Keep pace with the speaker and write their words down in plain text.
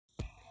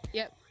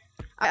Yep.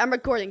 I'm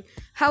recording.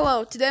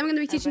 Hello, today I'm going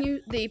to be teaching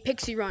you the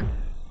PIXIE run.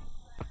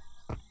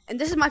 And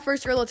this is my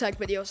first Gorilla Tag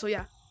video, so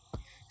yeah.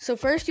 So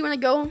first you want to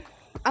go,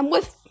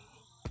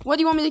 what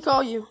do you want me to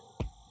call you?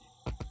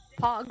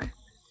 Pog.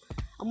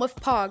 I'm with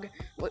Pog.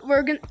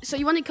 So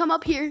you want to come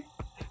up here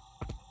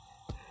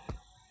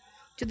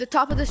to the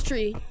top of this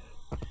tree.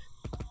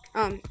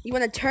 You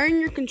want to turn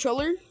your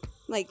controller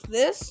like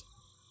this.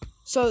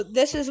 So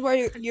this is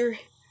where your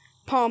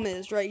palm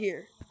is, right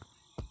here.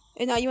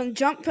 And now you want to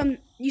jump from,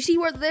 you see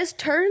where this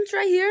turns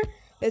right here?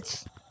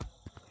 It's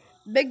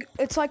big,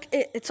 it's like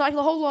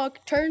the whole log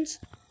turns.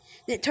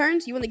 And it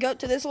turns, you want to go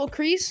to this little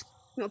crease,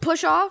 you want to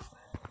push off,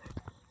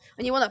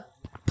 and you want to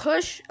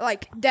push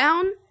like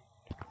down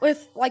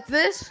with like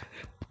this.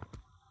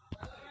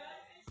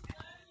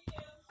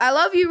 I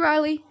love you,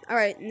 Riley.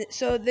 Alright,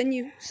 so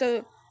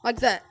like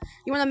that.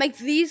 You want to make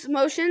these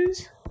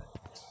motions,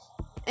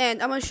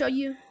 and I'm going to show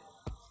you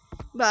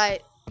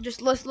by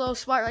just this little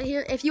spot right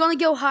here. If you want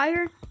to go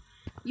higher,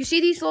 you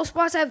see these little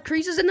spots that have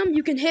creases in them?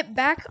 You can hit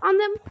back on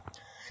them,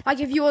 like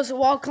if you was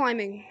wall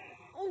climbing.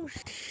 Oh,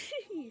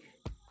 shit.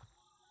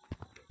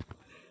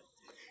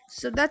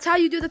 So that's how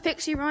you do the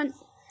PIXIE run.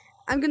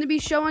 I'm going to be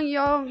showing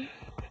y'all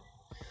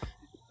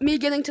me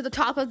getting to the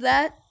top of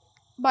that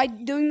by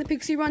doing the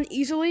PIXIE run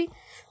easily.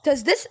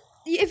 Because this,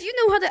 if you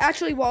know how to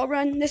actually wall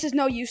run, this is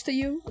no use to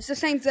you. It's the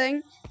same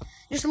thing,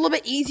 just a little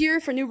bit easier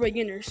for new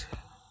beginners.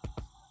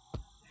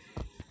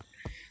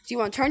 So you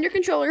want to turn your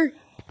controller.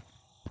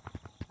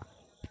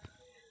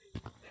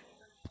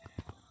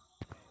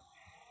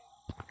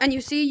 And you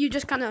see, you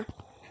just kind of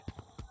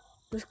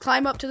just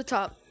climb up to the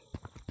top.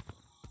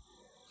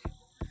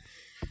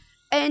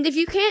 And if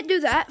you can't do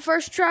that,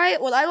 first try it.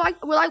 When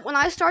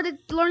I started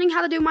learning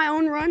how to do my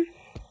own run,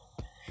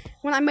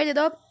 when I made it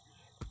up,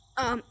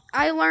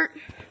 I learned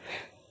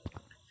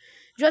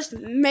just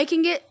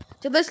making it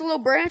to this little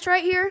branch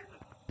right here.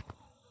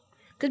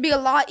 Could be a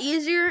lot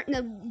easier and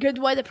a good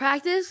way to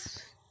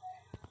practice.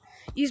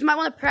 You just might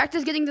want to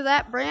practice getting to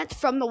that branch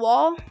from the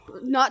wall,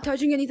 not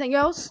touching anything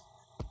else.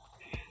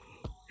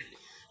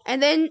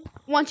 And then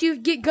once you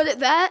get good at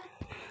that,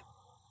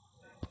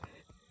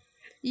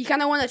 you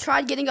kind of want to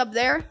try getting up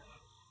there.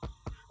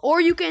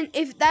 Or you can,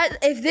 if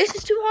this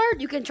is too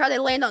hard, you can try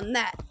to land on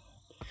that,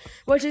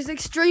 which is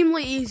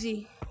extremely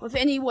easy with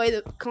any way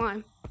to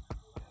climb.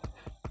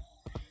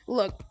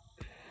 Look,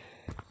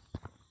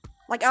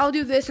 like I'll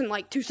do this in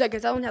like 2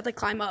 seconds. I don't have to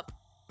climb up.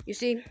 You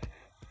see,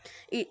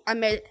 I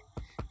made it.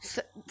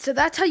 So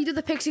that's how you do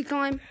the PIXIE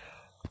climb.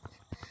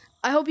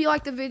 I hope you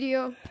liked the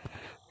video.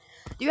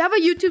 Do you have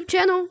a YouTube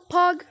channel,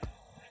 Pog?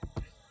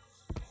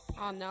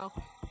 Oh, no.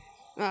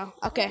 Oh,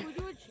 okay. Can we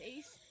do a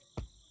chase?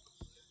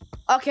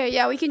 Okay,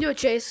 yeah, we can do a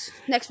chase.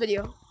 Next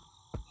video.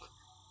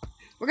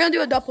 We're gonna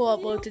do a double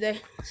upload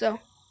today, so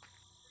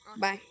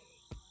bye.